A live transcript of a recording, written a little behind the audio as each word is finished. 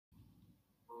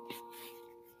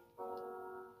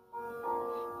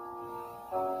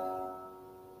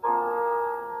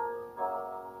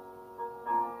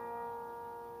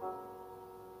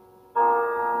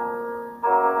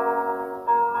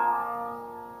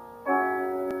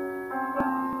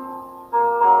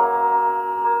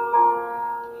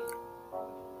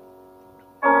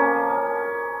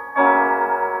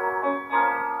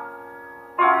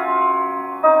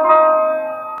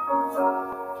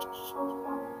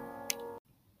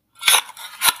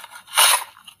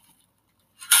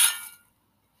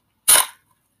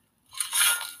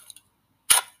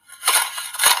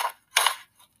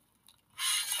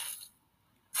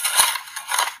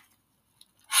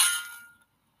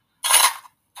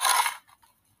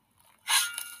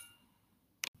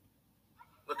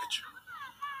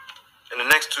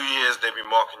next 2 years, they be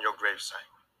marking your gravesite.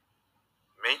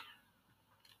 Me?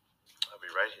 I'll be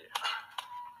right here.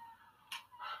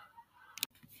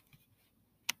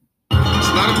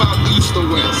 It's not about East or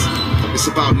West. It's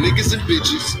about niggas and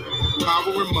bitches,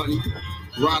 power and money,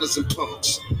 riders and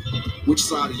punks. Which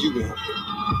side are you on?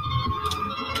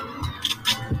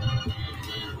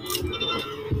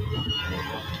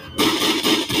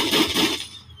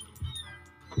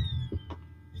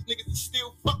 These niggas is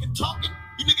still fucking talking.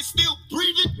 You niggas still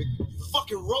breathing. You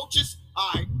fucking roaches.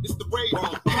 Alright, it's the raid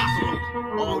on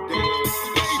all day.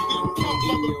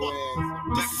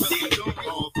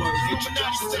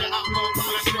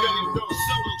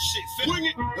 Swing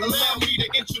it, allow me to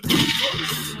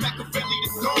introduce Machiavelli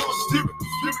is gone.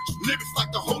 Lyrics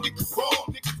like the Holy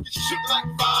Quran. Niggas get shit like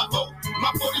 5-0.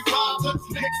 My 45 tucks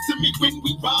next to me when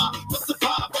we ride for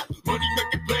survival. Money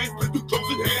making plans, but we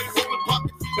closing hands on the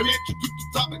pockets. Let me introduce the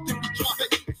topic, then we drop it.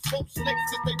 Expose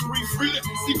snakes if they breathe freely.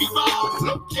 See me rise,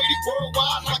 located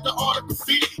worldwide like the art of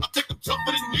graffiti. I take them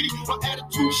tougher than nitty, my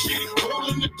attitude shitty.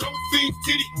 Rolling the dope fiend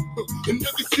titty. In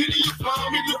every city you find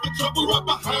me, look for trouble right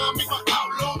behind me. My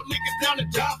outlaw niggas down to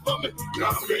die for me.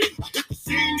 Nah, man. If you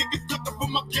see niggas ducking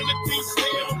from my guillotine,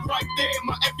 stay on right there.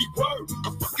 My every word,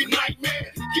 a fucking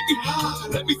nightmare. Get me high,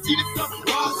 let me see the sun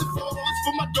rise and fall. It's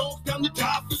for my dogs down to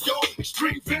die for y'all.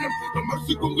 Extreme venom, no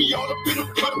mercy when we all up in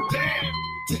them, cut them down.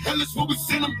 To hell is where we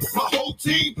send them. My whole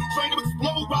team train to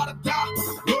explode, ride or die.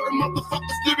 Murder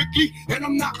motherfuckers lyrically, and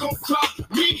I'm not gonna cry.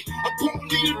 Me, a born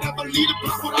leader, never lead a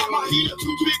block without my heater.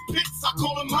 2 big pits, I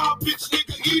call them my bitch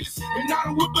nigga eaters. And I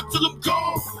don't whip it till I'm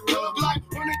gone. Thug life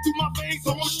running through my veins,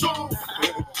 so I'm strong.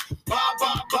 Bye,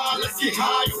 bye, bye, let's get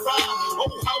high and ride.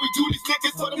 Oh, how we do these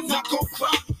niggas, so them not gon'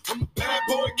 cry. I'm a bad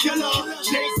boy killer,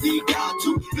 Jay-Z got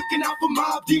you. Looking out for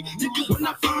Mob D, nigga, when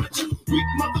I find you. Weak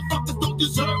motherfuckers don't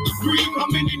deserve the green. How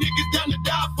many niggas down to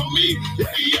die for me? Yeah.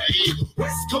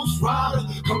 West Coast rider,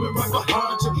 coming right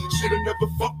behind you. Should've never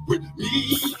fucked with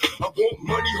me. I want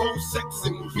money, whole sex,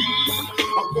 and weed.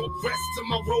 I want rest till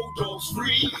my road dogs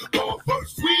free. Born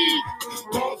first,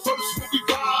 when we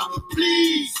ride.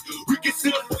 Please,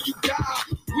 reconsider before you die.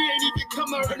 We ain't even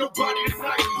come out nobody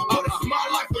tonight. But it's my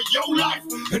life or your life,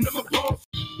 and I'm a born.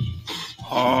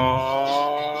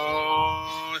 Oh,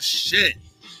 shit.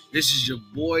 This is your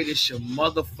boy. This your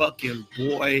motherfucking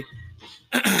boy.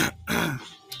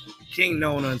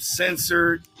 Kingknown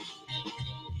Uncensored.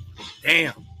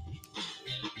 Damn.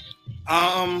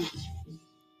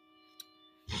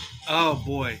 Oh,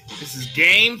 boy. This is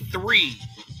game 3.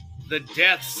 The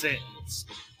death sentence.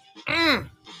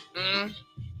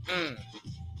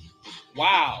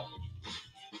 Wow.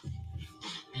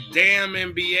 Damn,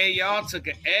 NBA, y'all took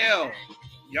an L.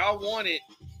 Y'all wanted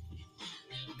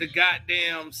the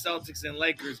goddamn Celtics and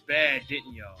Lakers bad,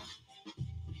 didn't y'all?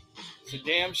 It's a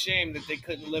damn shame that they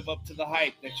couldn't live up to the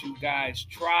hype that you guys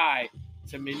tried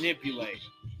to manipulate.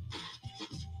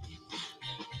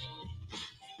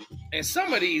 And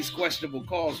some of these questionable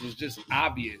calls was just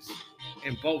obvious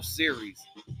in both series.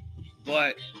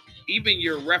 But even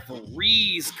your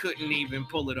referees couldn't even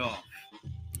pull it off.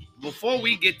 Before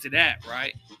we get to that,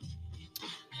 right?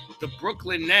 The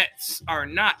Brooklyn Nets are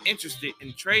not interested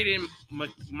in trading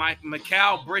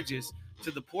Mikal Bridges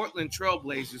to the Portland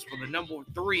Trailblazers for the number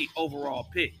 3 overall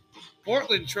pick.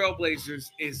 Portland Trailblazers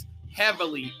is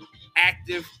heavily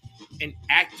active and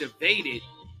activated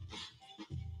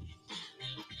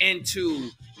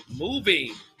into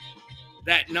moving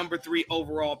that number 3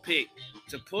 overall pick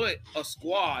to put a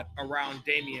squad around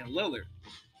Damian Lillard.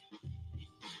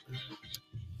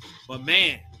 But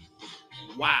man,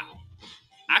 wow.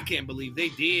 I can't believe they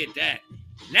did that.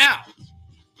 Now,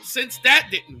 since that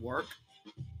didn't work,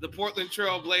 the Portland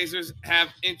Trailblazers have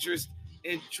interest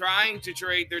in trying to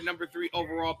trade their number 3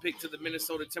 overall pick to the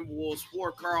Minnesota Timberwolves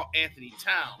for Karl Anthony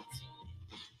Towns.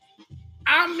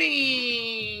 I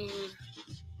mean,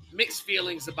 mixed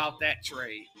feelings about that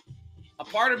trade. A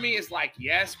part of me is like,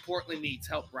 yes, Portland needs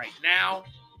help right now.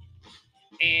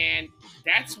 And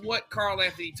that's what Karl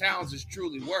Anthony Towns is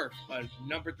truly worth, a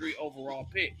number 3 overall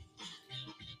pick.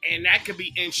 And that could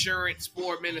be insurance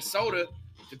for Minnesota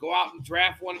to go out and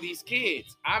draft one of these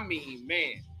kids. I mean,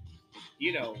 man,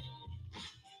 you know,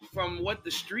 from what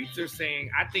the streets are saying,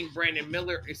 I think Brandon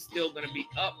Miller is still going to be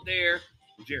up there.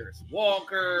 Jarris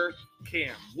Walker,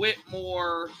 Cam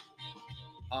Whitmore,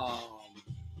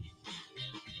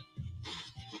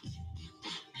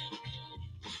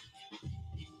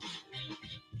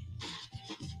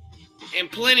 and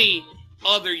plenty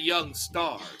other young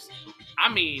stars. I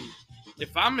mean,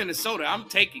 if I'm Minnesota, I'm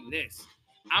taking this.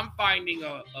 I'm finding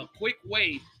a quick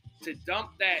way to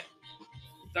dump that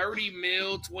 30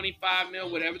 mil, 25 mil,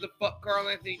 whatever the fuck Karl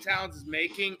Anthony Towns is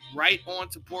making, right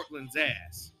onto Portland's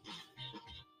ass.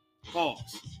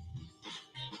 Pause.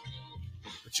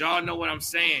 But y'all know what I'm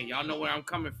saying. Y'all know where I'm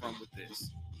coming from with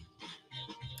this.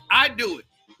 I'd do it.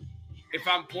 If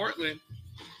I'm Portland,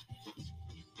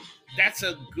 that's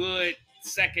a good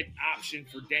second option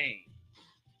for Dame.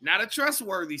 Not a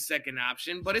trustworthy second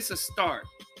option, but it's a start.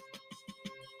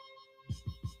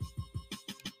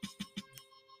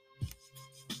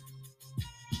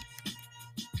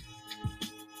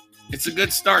 It's a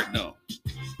good start, though.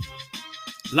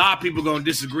 A lot of people going to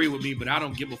disagree with me, but I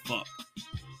don't give a fuck.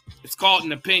 It's called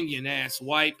an opinion, ass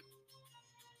wipe.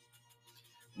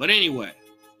 But anyway,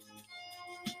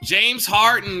 James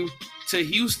Harden to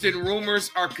Houston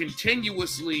rumors are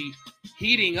continuously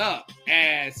heating up,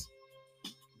 as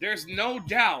there's no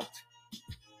doubt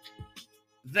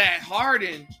that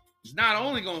Harden is not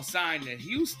only going to sign to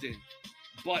Houston,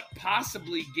 but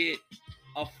possibly get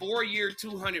a 4-year,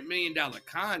 $200 million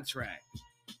contract.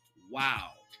 Wow.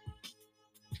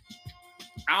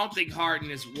 I don't think Harden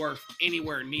is worth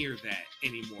anywhere near that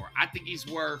anymore. I think he's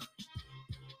worth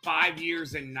 5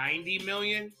 years and $90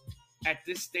 million at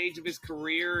this stage of his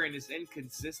career and his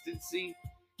inconsistency.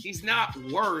 He's not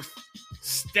worth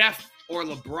Steph or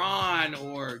LeBron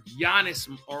or Giannis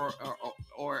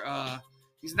or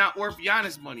he's not worth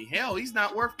Giannis money. Hell, he's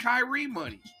not worth Kyrie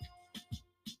money.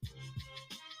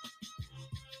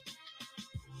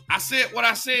 I said what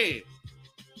I said.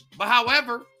 But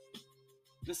however,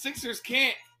 the Sixers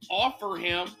can't offer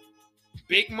him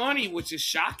big money, which is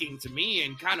shocking to me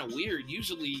and kind of weird.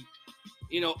 Usually,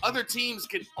 other teams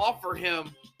can offer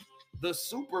him the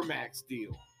Supermax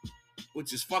deal,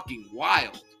 which is fucking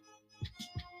wild.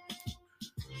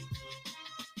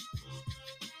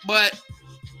 But,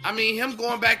 him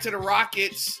going back to the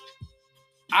Rockets,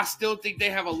 I still think they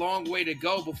have a long way to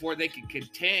go before they can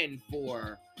contend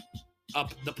for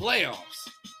the playoffs.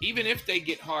 Even if they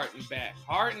get Harden back.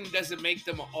 Harden doesn't make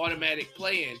them an automatic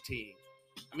play-in team.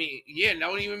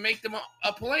 Don't even make them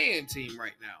a play-in team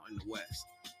right now in the West.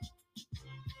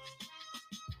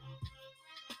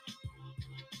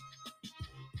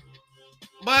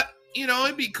 But,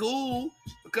 it'd be cool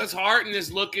because Harden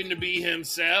is looking to be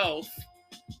himself.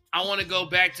 I want to go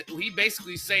back to, he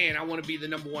basically saying, I want to be the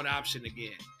number one option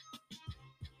again.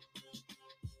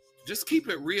 Just keep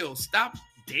it real. Stop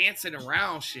dancing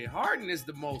around shit. Harden is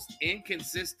the most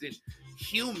inconsistent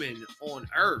human on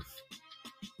earth.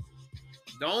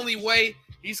 The only way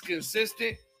he's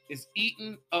consistent is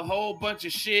eating a whole bunch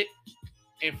of shit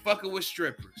and fucking with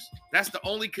strippers. That's the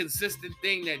only consistent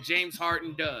thing that James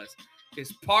Harden does,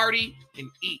 is party and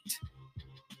eat.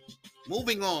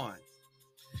 Moving on.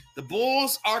 The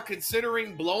Bulls are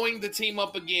considering blowing the team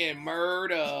up again.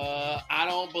 Murder. I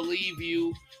don't believe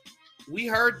you. We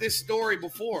heard this story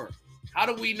before. How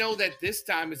do we know that this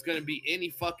time is going to be any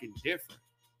fucking different?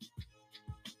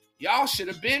 Y'all should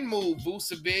have been moved,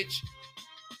 Vucevic,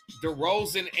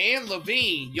 DeRozan, and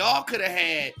LaVine. Y'all could have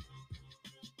had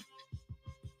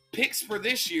picks for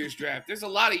this year's draft. There's a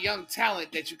lot of young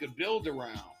talent that you could build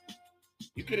around.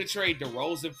 You could have traded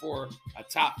DeRozan for a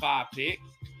top 5 pick.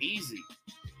 Easy.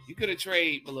 You could have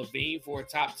traded LaVine for a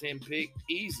top 10 pick.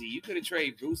 Easy. You could have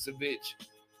traded Vucevic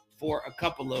for a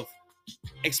couple of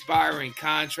expiring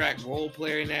contract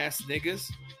role-playing ass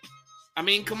niggas.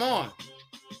 Come on.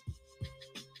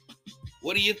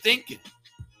 What are you thinking?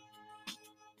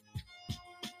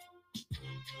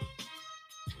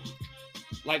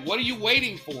 Like, what are you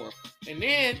waiting for? And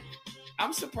then,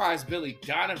 I'm surprised Billy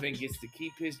Donovan gets to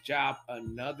keep his job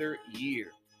another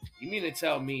year. You mean to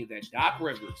tell me that Doc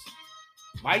Rivers,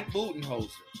 Mike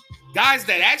Budenholzer, guys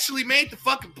that actually made the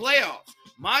fucking playoffs,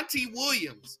 Monty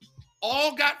Williams,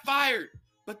 all got fired,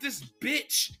 but this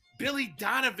bitch, Billy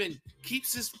Donovan,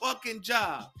 keeps his fucking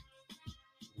job?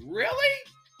 Really?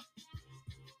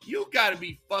 You gotta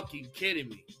be fucking kidding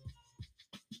me.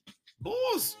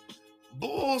 Bulls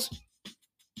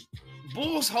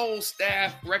whole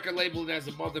staff, record label as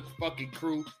a motherfucking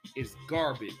crew, is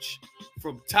garbage.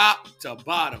 From top to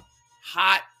bottom.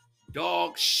 Hot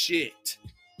dog shit.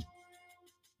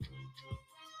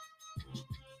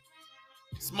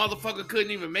 This motherfucker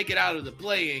couldn't even make it out of the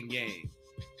play-in game.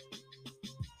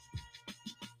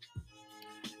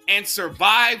 And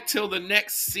survive till the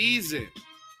next season.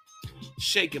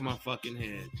 Shaking my fucking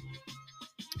head.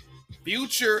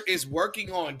 Future is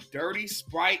working on Dirty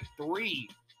Sprite 3.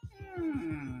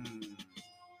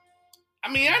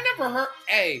 I never heard...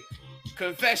 Hey,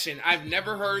 confession, I've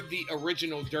never heard the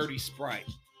original Dirty Sprite.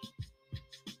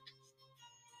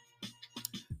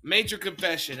 Major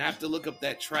confession, I have to look up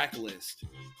that track list.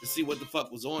 to see what the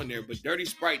fuck was on there. But Dirty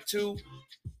Sprite 2,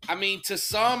 I mean, to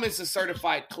some, it's a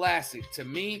certified classic. To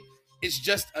me, it's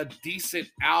just a decent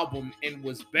album and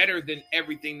was better than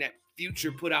everything that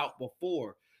Future put out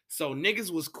before. So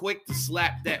niggas was quick to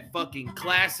slap that fucking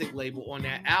classic label on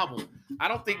that album. I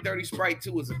don't think Dirty Sprite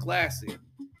 2 is a classic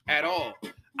at all.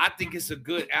 I think it's a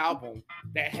good album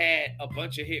that had a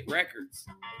bunch of hit records.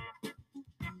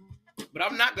 But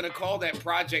I'm not going to call that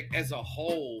project as a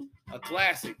whole a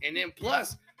classic. And then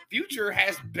plus, Future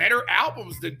has better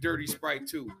albums than Dirty Sprite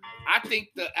 2. I think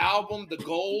the album with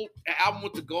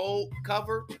the gold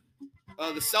cover,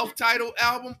 the self-titled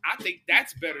album, I think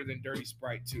that's better than Dirty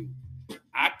Sprite 2.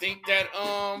 I think that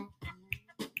I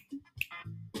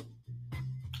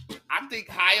think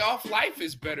High Off Life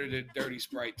is better than Dirty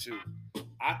Sprite 2.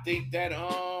 I think that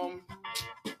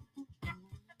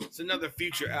it's another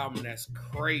Future album that's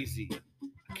crazy.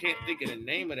 I can't think of the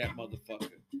name of that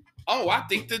motherfucker. Oh, I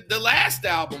think the last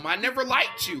album, I Never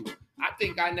Liked You. I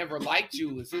think I Never Liked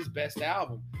You is his best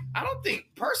album. I don't think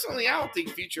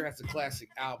Future has a classic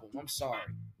album. I'm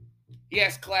sorry. He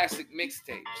has classic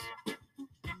mixtapes.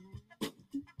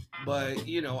 But,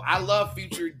 you know, I love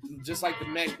Future just like the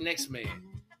next man.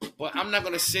 But I'm not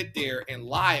going to sit there and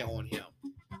lie on him.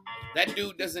 That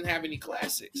dude doesn't have any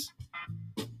classics.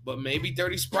 But maybe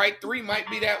Dirty Sprite 3 might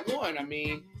be that one. I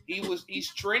mean,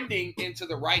 he's trending into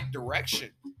the right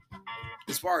direction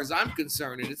as far as I'm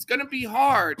concerned. And it's going to be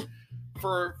hard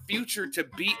for Future to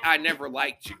beat I Never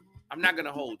Liked You. I'm not going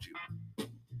to hold you.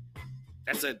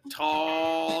 That's a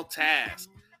tall task.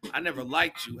 I Never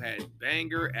Liked You had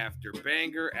banger after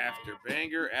banger after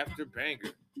banger after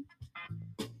banger.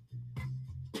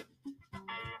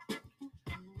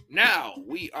 Now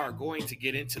we are going to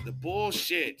get into the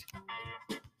bullshit.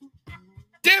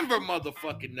 Denver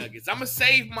motherfucking Nuggets. I'm going to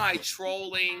save my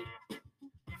trolling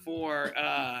for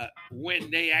when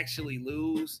they actually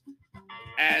lose,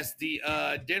 as the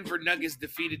Denver Nuggets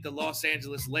defeated the Los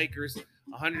Angeles Lakers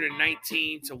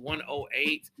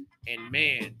 119-108. And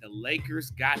man, the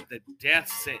Lakers got the death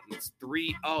sentence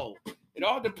 3-0. It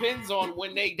all depends on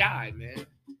when they die, man.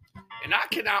 And I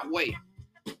cannot wait.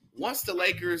 Once the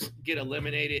Lakers get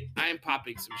eliminated, I am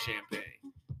popping some champagne.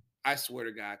 I swear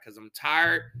to God, because I'm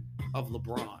tired of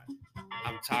LeBron.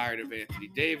 I'm tired of Anthony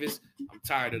Davis. I'm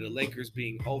tired of the Lakers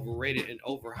being overrated and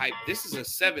overhyped. This is a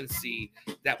 7 seed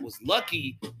that was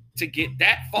lucky to get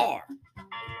that far.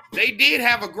 They did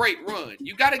have a great run.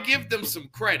 You got to give them some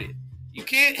credit. You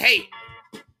can't hate.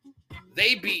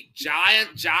 They beat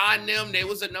John them. They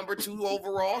was a number 2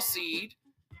 overall seed.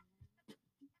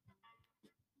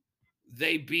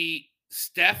 They beat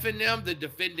Steph and them, the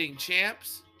defending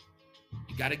champs.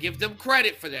 You got to give them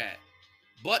credit for that.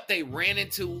 But they ran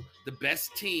into the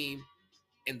best team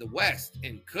in the West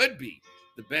and could be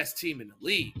the best team in the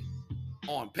league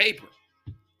on paper.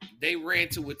 They ran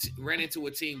into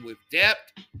a team with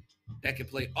depth that can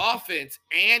play offense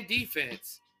and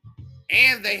defense,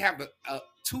 and they have a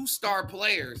 2-star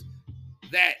players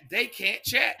that they can't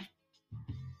check.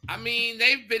 I mean,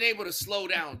 they've been able to slow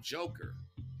down Joker.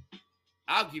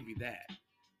 I'll give you that.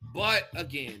 But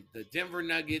again, the Denver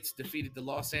Nuggets defeated the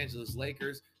Los Angeles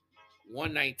Lakers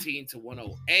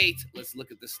 119-108. Let's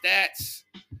look at the stats.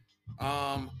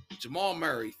 Jamal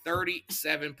Murray,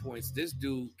 37 points. This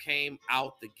dude came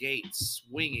out the gate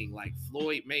swinging like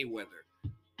Floyd Mayweather.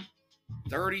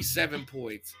 37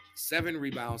 points, 7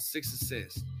 rebounds, 6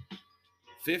 assists.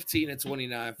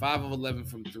 15-29, 5 of 11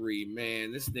 from 3.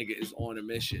 Man, this nigga is on a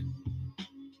mission.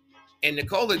 And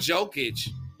Nikola Jokic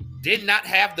did not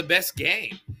have the best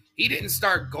game. He didn't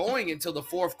start going until the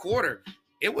fourth quarter.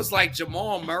 It was like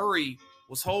Jamal Murray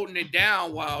was holding it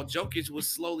down while Jokic was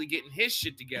slowly getting his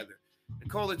shit together.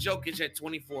 Nikola Jokic had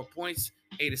 24 points,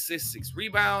 8 assists, 6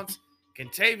 rebounds.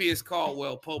 Kentavious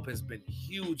Caldwell-Pope has been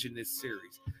huge in this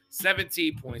series.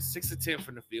 17 points, 6 of 10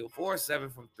 from the field, 4 of 7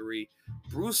 from 3.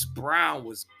 Bruce Brown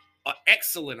was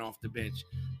excellent off the bench.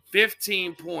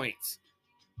 15 points.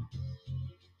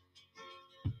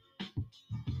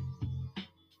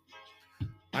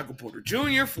 Michael Porter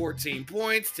Jr., 14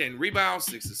 points, 10 rebounds,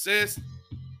 6 assists.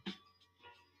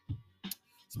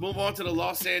 Let's move on to the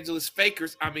Los Angeles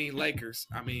Lakers.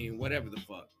 Whatever the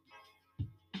fuck.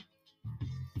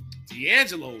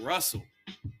 D'Angelo Russell.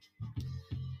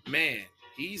 Man,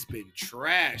 he's been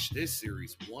trash this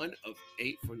series. 1 of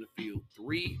 8 from the field,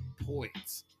 3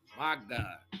 points. My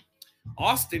God.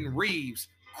 Austin Reeves,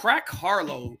 Crack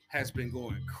Harlow has been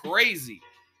going crazy.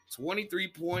 23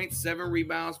 points, 7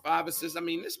 rebounds, 5 assists. I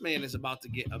mean, this man is about to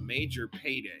get a major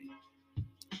payday.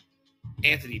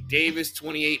 Anthony Davis,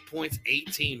 28 points,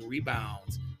 18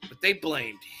 rebounds. But they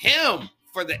blamed him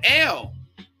for the L.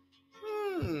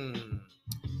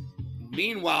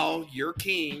 Meanwhile, your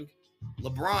king,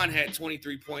 LeBron, had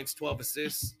 23 points, 12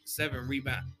 assists, 7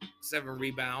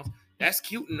 rebounds. That's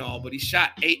cute and all, but he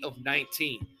shot 8 of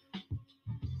 19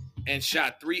 and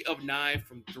shot 3 of 9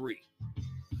 from 3.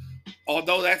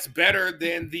 Although that's better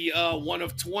than the 1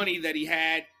 of 20 that he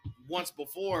had once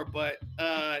before, but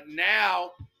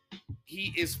now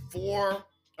he is 4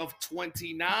 of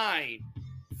 29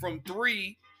 from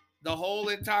 3 the whole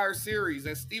entire series.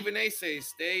 As Stephen A says,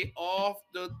 stay off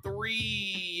the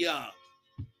 3.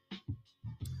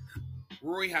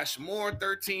 Rui Hachimura,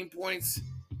 13 points.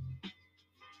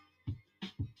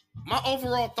 My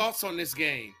overall thoughts on this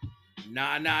game.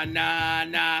 Nah.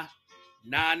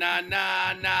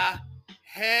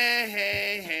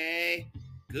 Hey.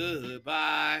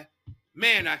 Goodbye.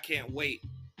 Man, I can't wait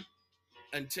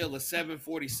until a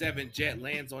 747 jet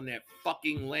lands on that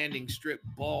fucking landing strip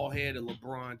ball head of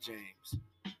LeBron James.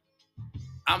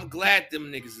 I'm glad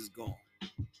them niggas is gone.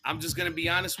 I'm just going to be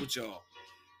honest with y'all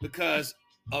because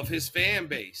of his fan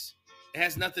base. It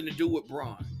has nothing to do with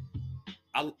Bron.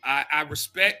 I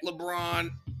respect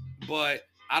LeBron, but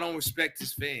I don't respect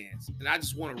his fans. And I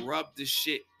just want to rub this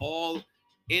shit all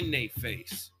in their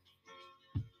face.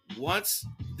 Once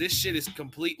this shit is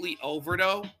completely over,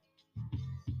 though,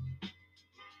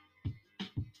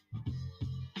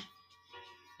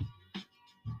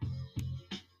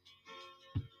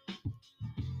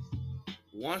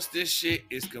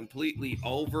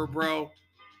 bro,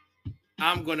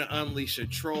 I'm going to unleash a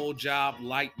troll job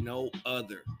like no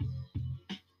other.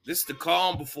 This is the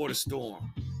calm before the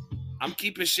storm. I'm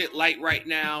keeping shit light right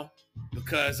now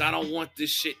because I don't want this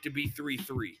shit to be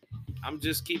 3-3. I'm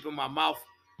just keeping my mouth.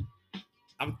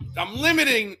 I'm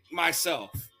limiting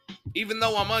myself. Even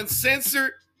though I'm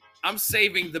uncensored, I'm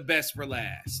saving the best for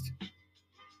last.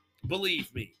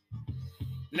 Believe me.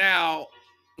 Now,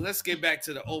 let's get back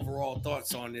to the overall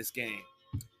thoughts on this game.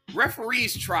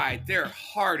 Referees tried their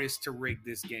hardest to rig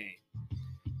this game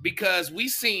because we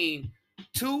seen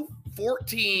 2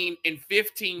 14 and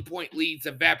 15 point leads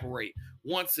evaporate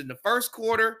once in the first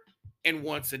quarter and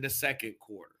once in the second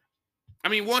quarter.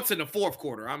 Once in the fourth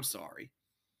quarter, I'm sorry.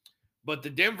 But the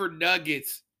Denver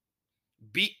Nuggets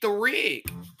beat the rig.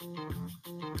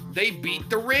 They beat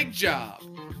the rig job.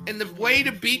 And the way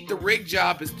to beat the rig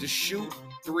job is to shoot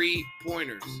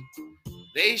 3-pointers.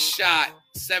 They shot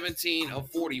 17 of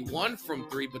 41 from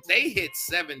 3, but they hit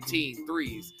 17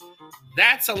 threes.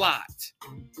 That's a lot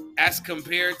as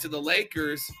compared to the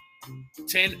Lakers,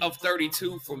 10 of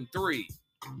 32 from 3.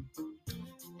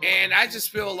 And I just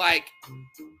feel like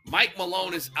Mike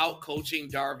Malone is out-coaching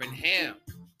Darvin Ham.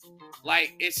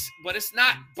 But it's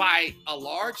not by a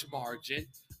large margin.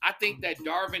 I think that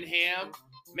Darvin Ham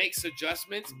makes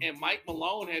adjustments, and Mike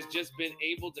Malone has just been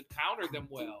able to counter them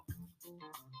well.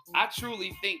 I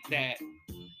truly think that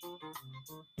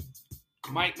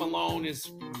Mike Malone is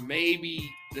maybe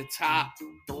the top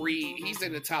 3. He's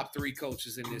in the top 3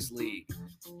 coaches in this league.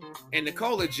 And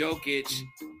Nikola Jokic,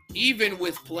 even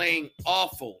with playing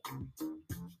awful,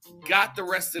 got the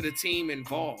rest of the team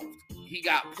involved. He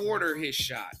got Porter his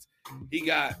shots. He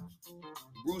got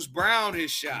Bruce Brown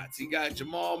his shots. He got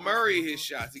Jamal Murray his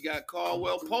shots. He got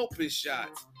Caldwell Pope his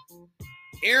shots.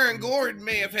 Aaron Gordon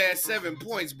may have had 7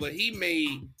 points, but he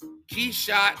made key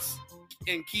shots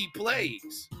and key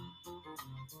plays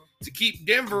to keep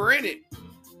Denver in it.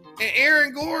 And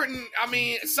Aaron Gordon,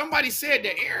 somebody said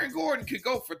that Aaron Gordon could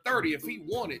go for 30 if he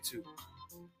wanted to.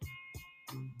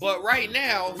 But right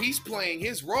now, he's playing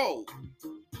his role,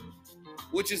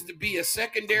 which is to be a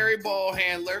secondary ball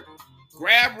handler,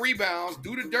 grab rebounds,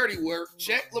 do the dirty work,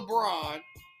 check LeBron,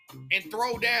 and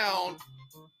throw down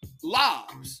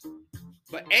lobs.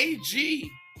 But AG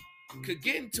could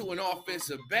get into an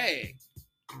offensive bag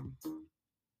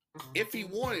if he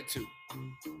wanted to.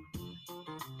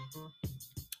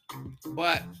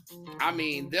 But,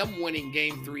 them winning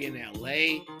Game 3 in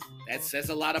LA, that says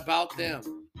a lot about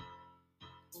them.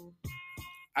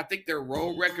 I think their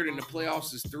road record in the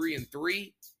playoffs is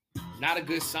 3-3. Not a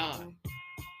good sign.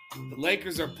 The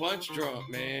Lakers are punch drunk,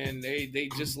 man. They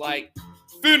just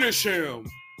finish him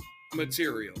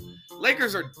material.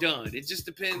 Lakers are done. It just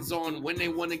depends on when they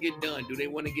want to get done. Do they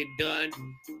want to get done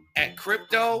at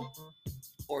crypto,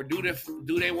 or do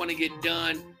they want to get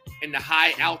done in the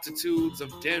high altitudes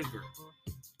of Denver?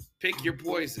 Pick your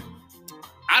poison.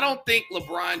 I don't think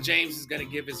LeBron James is going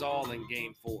to give his all in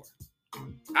Game 4.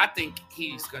 I think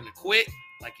he's going to quit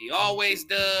like he always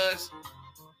does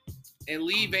and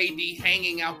leave AD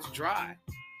hanging out to dry.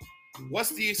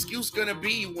 What's the excuse going to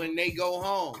be when they go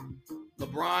home?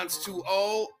 LeBron's too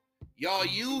old. Y'all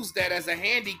use that as a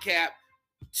handicap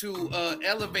to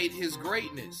elevate his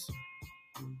greatness.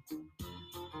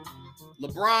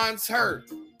 LeBron's hurt.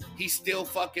 He still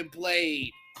fucking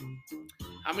played.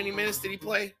 How many minutes did he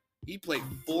play? He played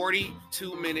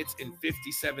 42 minutes and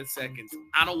 57 seconds.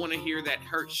 I don't want to hear that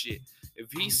hurt shit.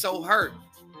 If he's so hurt,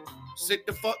 sit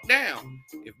the fuck down.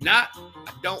 If not,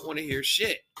 I don't want to hear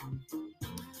shit.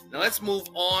 Now let's move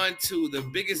on to the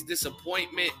biggest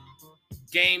disappointment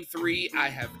Game 3 I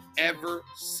have ever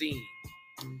seen.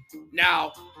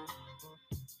 Now,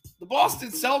 the Boston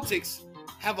Celtics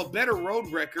have a better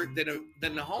road record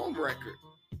than the home record,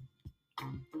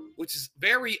 which is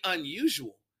very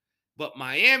unusual. But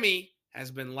Miami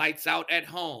has been lights out at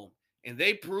home, and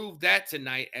they proved that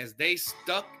tonight as they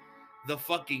stuck the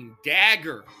fucking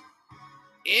dagger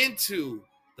into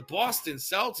the Boston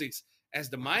Celtics as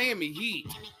the Miami Heat,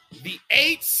 the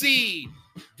 8th seed,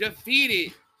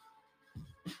 defeated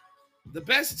the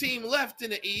best team left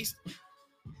in the East.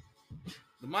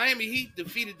 The Miami Heat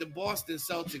defeated the Boston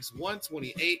Celtics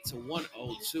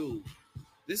 128-102.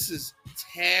 This is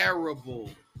terrible.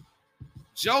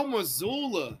 Joe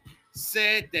Mazzulla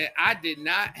said that I did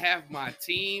not have my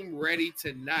team ready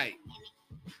tonight.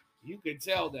 You can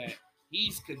tell that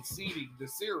he's conceding the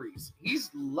series.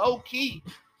 He's low-key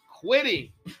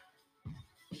quitting.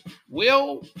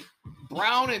 Will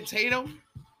Brown and Tatum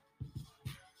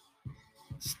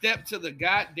step to the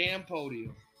goddamn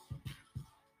podium?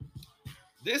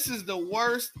 This is the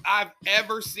worst I've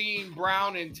ever seen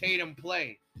Brown and Tatum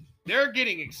play. They're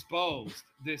getting exposed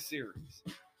this series.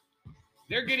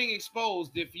 They're getting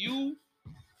exposed. If you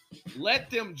let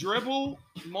them dribble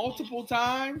multiple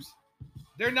times,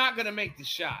 they're not going to make the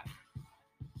shot.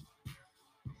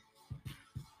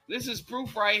 This is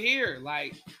proof right here.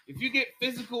 Like, if you get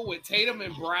physical with Tatum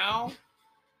and Brown,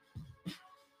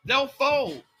 they'll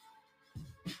fold.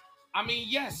 I mean,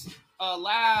 yes,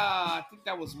 I think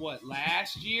that was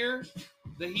last year?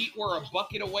 The Heat were a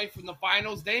bucket away from the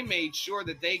finals. They made sure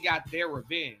that they got their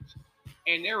revenge.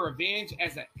 And their revenge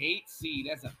as an 8th seed,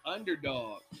 as an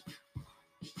underdog,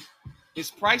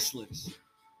 is priceless.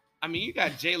 I mean, you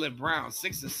got Jaylen Brown,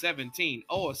 6 of 17,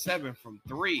 0 of 7 from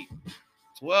 3,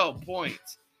 12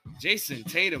 points. Jason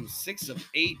Tatum, 6 of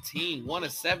 18, 1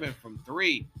 of 7 from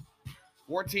 3,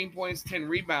 14 points, 10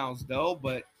 rebounds, though,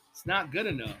 but it's not good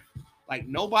enough. Like,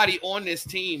 nobody on this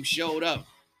team showed up.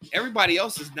 Everybody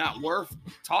else is not worth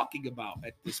talking about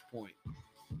at this point.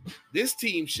 This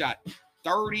team shot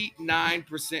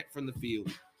 39% from the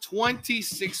field,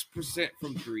 26%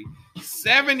 from 3,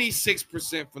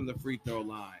 76% from the free throw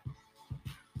line.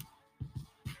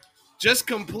 Just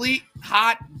complete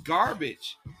hot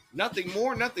garbage. Nothing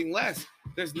more, nothing less.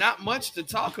 There's not much to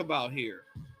talk about here.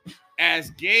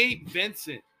 As Gabe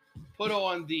Vincent put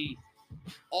on the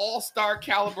all-star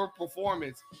caliber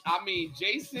performance, I mean,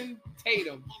 Jason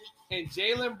Tatum and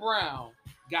Jaylen Brown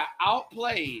got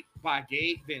outplayed by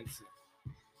Gabe Vincent.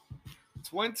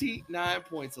 29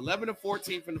 points, 11 of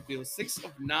 14 from the field, 6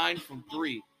 of 9 from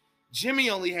 3. Jimmy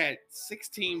only had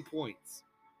 16 points.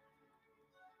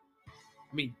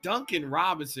 I mean, Duncan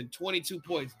Robinson, 22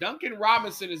 points. Duncan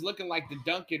Robinson is looking like the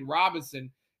Duncan Robinson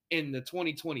in the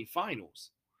 2020 finals.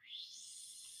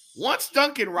 Once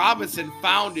Duncan Robinson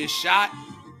found his shot,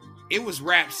 it was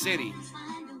Rap City.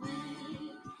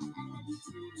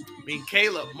 I mean,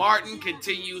 Caleb Martin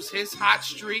continues his hot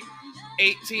streak,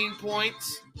 18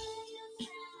 points.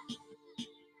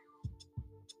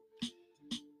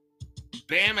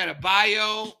 Bam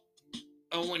Adebayo,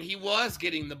 when he was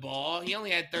getting the ball, he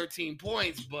only had 13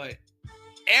 points, but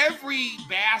every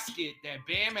basket that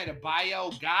Bam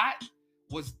Adebayo got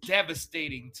was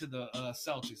devastating to the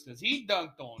Celtics because he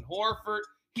dunked on Horford,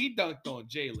 he dunked on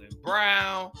Jaylen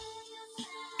Brown,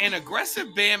 and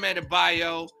aggressive Bam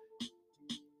Adebayo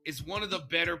is one of the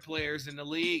better players in the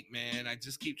league, man. I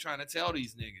just keep trying to tell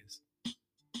these niggas.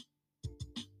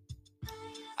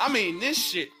 I mean, this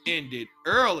shit ended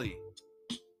early.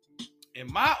 And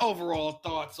my overall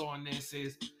thoughts on this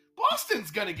is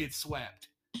Boston's going to get swept.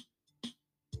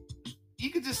 You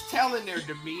could just tell in their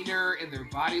demeanor and their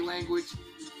body language.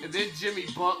 And then Jimmy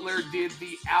Butler did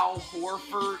the Al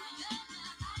Horford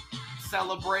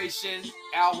celebration.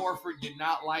 Al Horford did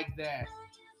not like that.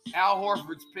 Al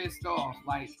Horford's pissed off.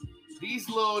 Like, these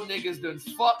little niggas done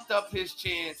fucked up his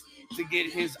chance to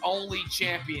get his only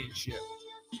championship.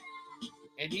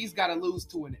 And he's got to lose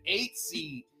to an 8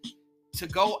 seed to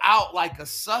go out like a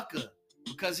sucker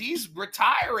because he's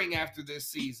retiring after this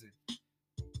season.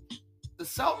 The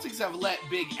Celtics have let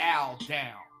Big Al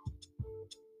down.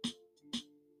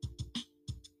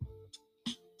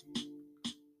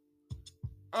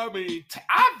 I mean,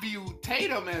 I view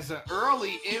Tatum as an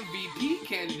early MVP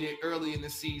candidate early in the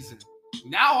season.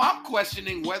 Now I'm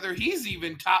questioning whether he's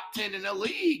even top 10 in the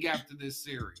league after this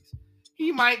series.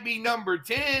 he might be number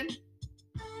 10.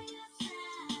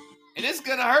 And it's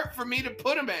going to hurt for me to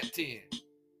put him at 10.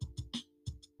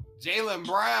 Jaylen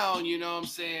Brown, you know what I'm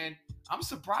saying? I'm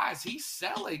surprised he's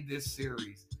selling this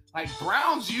series. Like,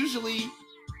 Brown's usually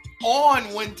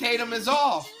on when Tatum is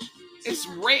off. It's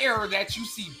rare that you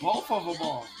see both of them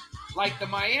off. Like, the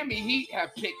Miami Heat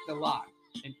have picked a lot.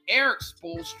 And Eric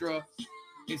Spoelstra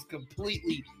is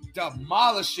completely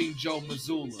demolishing Joe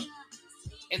Mazzulla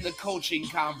in the coaching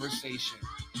conversation.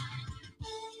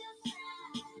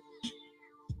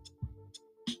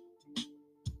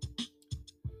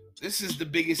 This is the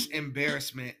biggest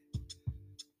embarrassment.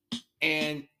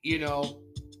 And, you know,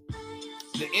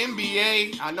 the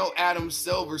NBA, I know Adam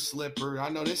Silver Slipper. I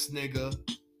know this nigga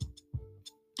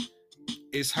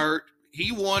is hurt.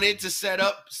 He wanted to set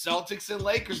up Celtics and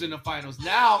Lakers in the finals.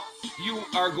 Now you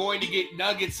are going to get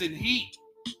Nuggets and Heat.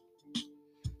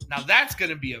 Now that's going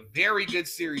to be a very good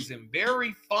series and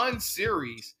very fun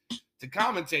series to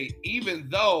commentate, even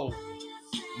though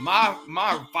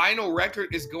my final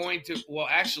record is going to, well,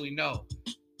 actually, no.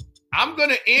 I'm going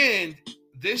to end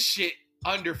this shit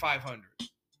under 500.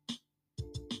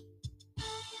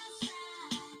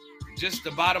 Just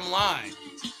the bottom line.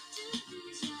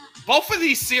 Both of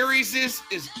these series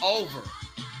is over.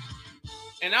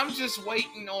 And I'm just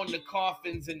waiting on the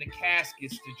coffins and the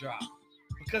caskets to drop.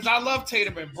 Because I love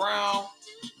Tatum and Brown.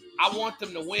 I want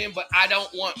them to win, but I don't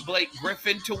want Blake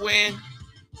Griffin to win.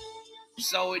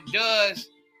 So it does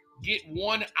get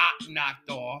one op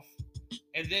knocked off.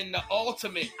 And then the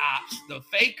ultimate ops, the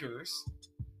fakers,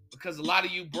 because a lot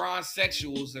of you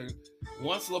Bron-sexuals are,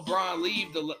 once LeBron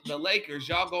leave the Lakers,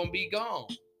 y'all gonna be gone.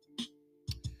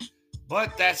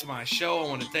 But that's my show. I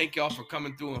want to thank y'all for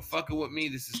coming through and fucking with me.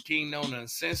 This is Kingknown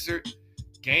Uncensored.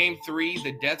 Game 3,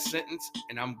 the death sentence,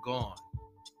 and I'm gone.